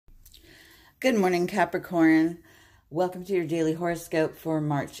Good morning, Capricorn. Welcome to your daily horoscope for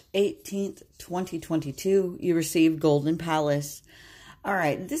March 18th, 2022. You received Golden Palace. All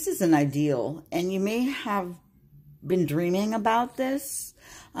right, this is an ideal, and you may have been dreaming about this.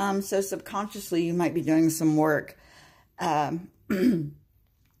 So subconsciously, you might be doing some work.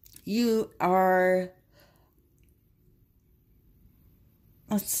 You are,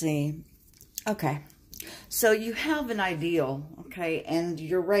 let's see. Okay. So you have an ideal, okay, and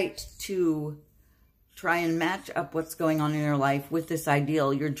you're right to try and match up what's going on in your life with this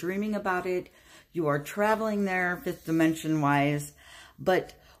ideal. You're dreaming about it. You are traveling there, fifth dimension wise,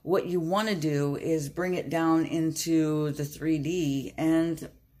 but what you want to do is bring it down into the 3D and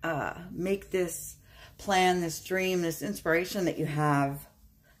make this plan, this dream, this inspiration that you have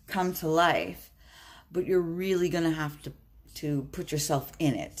come to life. But you're really going to have to put yourself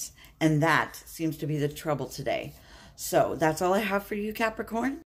in it. And that seems to be the trouble today. So that's all I have for you, Capricorn.